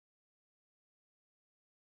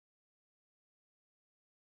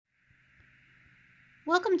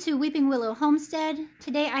Welcome to Weeping Willow Homestead.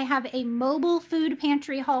 Today I have a mobile food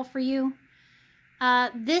pantry haul for you.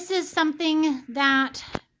 This is something that,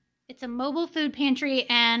 it's a mobile food pantry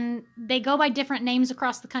and they go by different names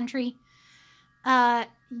across the country.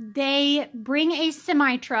 They bring a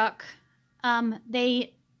semi-truck.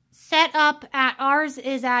 They set up at, ours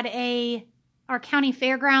is at our county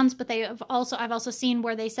fairgrounds, but I've also seen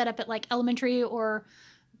where they set up at like elementary or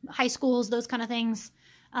high schools, those kind of things.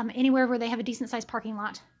 Anywhere where they have a decent sized parking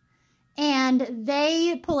lot. And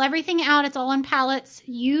they pull everything out. It's all on pallets.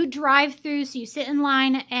 You drive through, so you sit in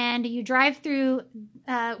line and you drive through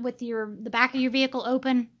with the back of your vehicle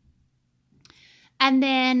open. And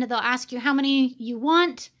then they'll ask you how many you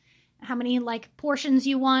want, how many like portions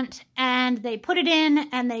you want, and they put it in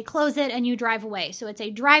and they close it and you drive away. So it's a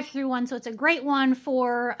drive-through one. So it's a great one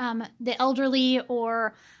for the elderly,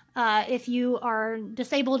 or if you are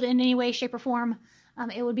disabled in any way, shape, or form.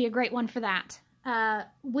 It would be a great one for that.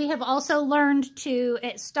 We have also learned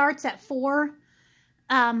it starts at 4.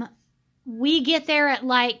 We get there at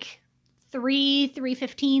like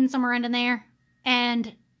 3:15, somewhere in there,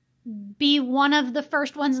 and be one of the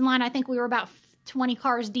first ones in line. I think we were about 20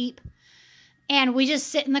 cars deep. And we just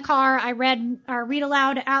sit in the car. I read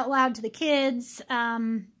out loud to the kids.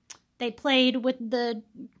 They played with the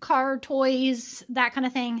car toys, that kind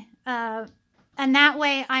of thing. And that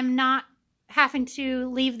way I'm not having to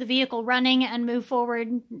leave the vehicle running and move forward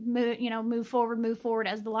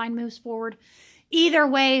as the line moves forward. Either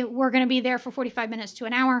way, we're going to be there for 45 minutes to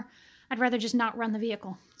an hour. I'd rather just not run the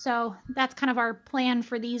vehicle. So that's kind of our plan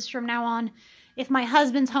for these from now on. If my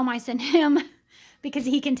husband's home, I send him because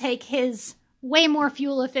he can take his way more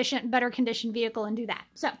fuel efficient, better conditioned vehicle and do that.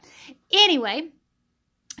 So anyway,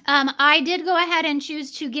 I did go ahead and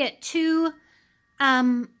choose to get 2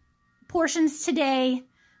 portions today,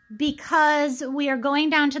 because we are going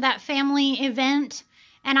down to that family event.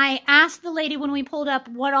 And I asked the lady when we pulled up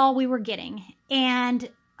what all we were getting. And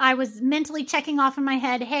I was mentally checking off in my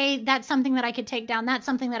head, hey, that's something that I could take down. That's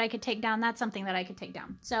something that I could take down. That's something that I could take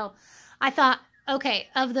down. So I thought, okay,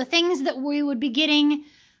 of the things that we would be getting,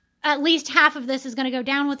 at least half of this is going to go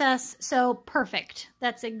down with us. So perfect.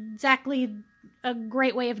 That's exactly a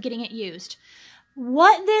great way of getting it used.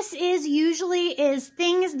 What this is usually is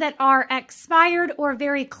things that are expired or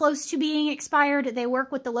very close to being expired. They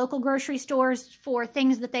work with the local grocery stores for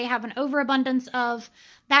things that they have an overabundance of,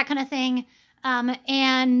 that kind of thing.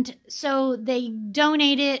 And so they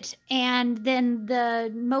donate it, and then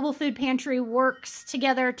the mobile food pantry works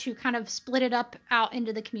together to kind of split it up out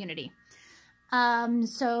into the community.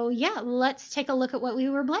 So yeah, let's take a look at what we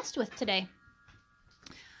were blessed with today.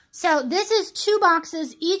 So this is 2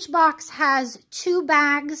 boxes. Each box has 2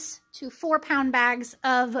 bags, 2 4-pound bags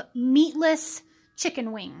of meatless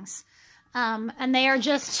chicken wings. And they are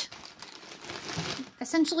just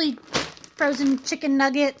essentially frozen chicken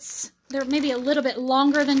nuggets. They're maybe a little bit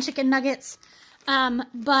longer than chicken nuggets.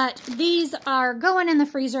 But these are going in the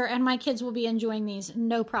freezer, and my kids will be enjoying these,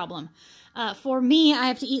 no problem. For me, I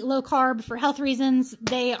have to eat low carb for health reasons.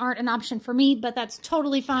 They aren't an option for me, but that's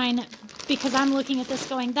totally fine, because I'm looking at this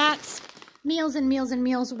going, that's meals and meals and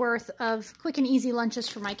meals worth of quick and easy lunches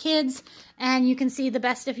for my kids. And you can see the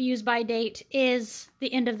best if used by date is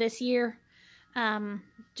the end of this year,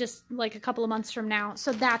 just like a couple of months from now.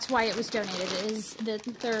 So that's why it was donated, is that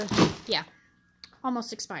they're, yeah,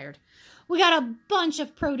 almost expired. We got a bunch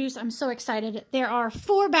of produce. I'm so excited. There are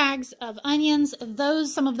 4 bags of onions.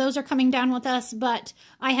 Some of those are coming down with us, but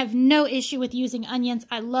I have no issue with using onions.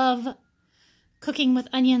 I love cooking with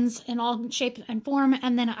onions in all shape and form.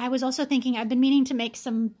 And then I was also thinking, I've been meaning to make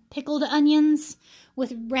some pickled onions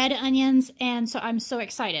with red onions, and so I'm so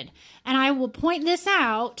excited. And I will point this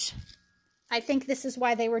out. I think this is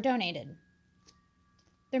why they were donated.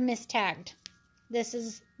 They're mistagged. This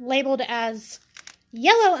is labeled as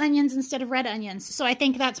yellow onions instead of red onions. So I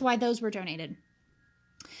think that's why those were donated.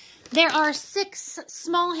 There are 6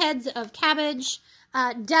 small heads of cabbage.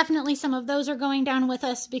 Definitely some of those are going down with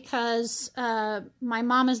us, because my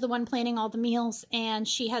mom is the one planning all the meals, and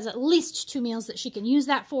she has at least 2 meals that she can use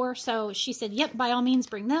that for. So she said, yep, by all means,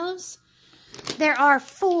 bring those. There are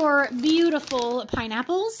 4 beautiful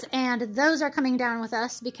pineapples, and those are coming down with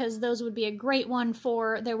us because those would be a great one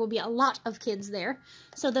for, there will be a lot of kids there.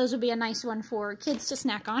 So those would be a nice one for kids to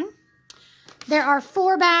snack on. There are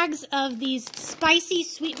 4 bags of these spicy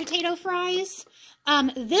sweet potato fries.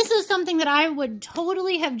 This is something that I would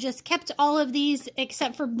totally have just kept all of these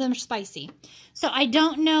except for them spicy. So I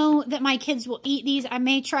don't know that my kids will eat these. I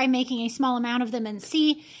may try making a small amount of them and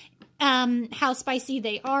see how spicy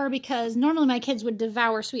they are, because normally my kids would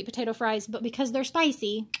devour sweet potato fries, but because they're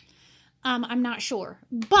spicy, I'm not sure.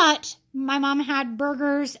 But my mom had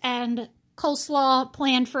burgers and coleslaw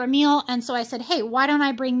planned for a meal. And so I said, hey, why don't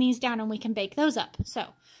I bring these down and we can bake those up? So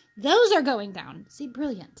those are going down. See,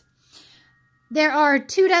 brilliant. There are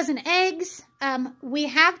 2 dozen eggs. We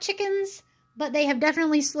have chickens, but they have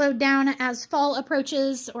definitely slowed down as fall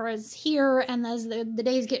approaches, or as here and as the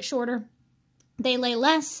days get shorter. They lay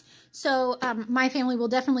less. So my family will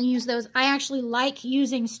definitely use those. I actually like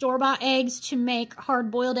using store-bought eggs to make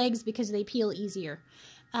hard-boiled eggs because they peel easier.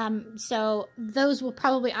 So those will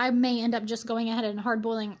probably, I may end up just going ahead and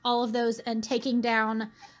hard-boiling all of those and taking down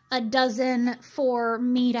a dozen for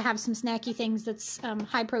me to have some snacky things that's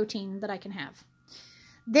high protein that I can have.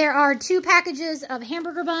 There are 2 packages of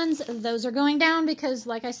hamburger buns. Those are going down because,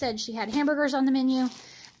 like I said, she had hamburgers on the menu.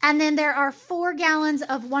 And then there are 4 gallons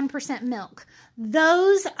of 1% milk.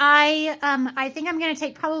 Those I think I'm going to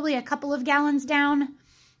take probably a couple of gallons down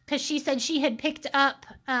because she said she had picked up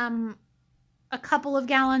a couple of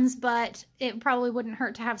gallons, but it probably wouldn't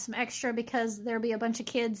hurt to have some extra because there'll be a bunch of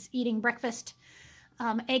kids eating breakfast,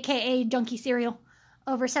 aka junky cereal,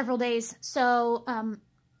 over several days. So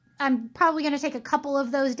I'm probably going to take a couple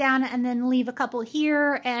of those down and then leave a couple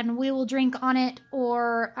here, and we will drink on it,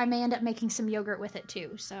 or I may end up making some yogurt with it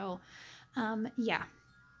too. So, yeah.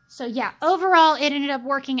 So, yeah, overall, it ended up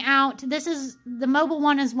working out. The mobile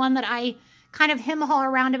one is one that I kind of hem-haw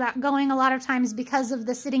around about going a lot of times because of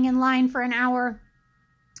the sitting in line for an hour.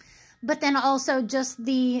 But then also just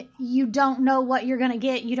you don't know what you're going to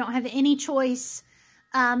get. You don't have any choice.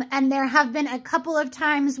 And there have been a couple of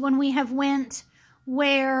times when we have went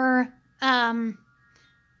where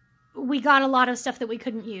we got a lot of stuff that we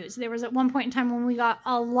couldn't use. There was at one point in time when we got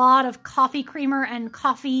a lot of coffee creamer and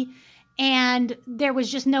coffee, and there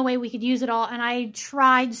was just no way we could use it all. And I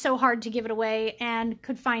tried so hard to give it away and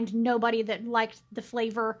could find nobody that liked the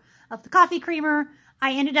flavor of the coffee creamer.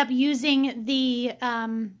 I ended up using the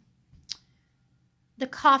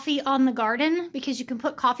coffee on the garden because you can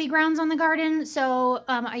put coffee grounds on the garden. So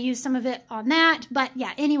I used some of it on that. But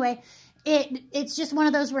yeah, anyway, it's just one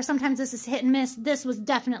of those where sometimes this is hit and miss. This was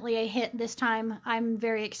definitely a hit this time. I'm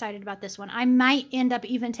very excited about this one. I might end up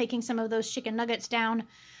even taking some of those chicken nuggets down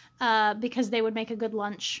because they would make a good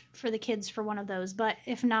lunch for the kids for one of those. But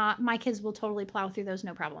if not, my kids will totally plow through those,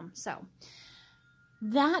 no problem. So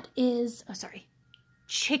that is, oh, sorry,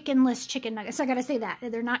 chickenless chicken nuggets. I gotta say that.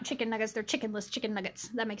 They're not chicken nuggets, they're chickenless chicken nuggets.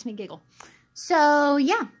 That makes me giggle. So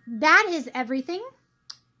yeah, that is everything.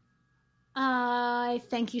 I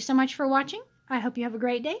thank you so much for watching. I hope you have a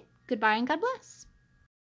great day. Goodbye and God bless.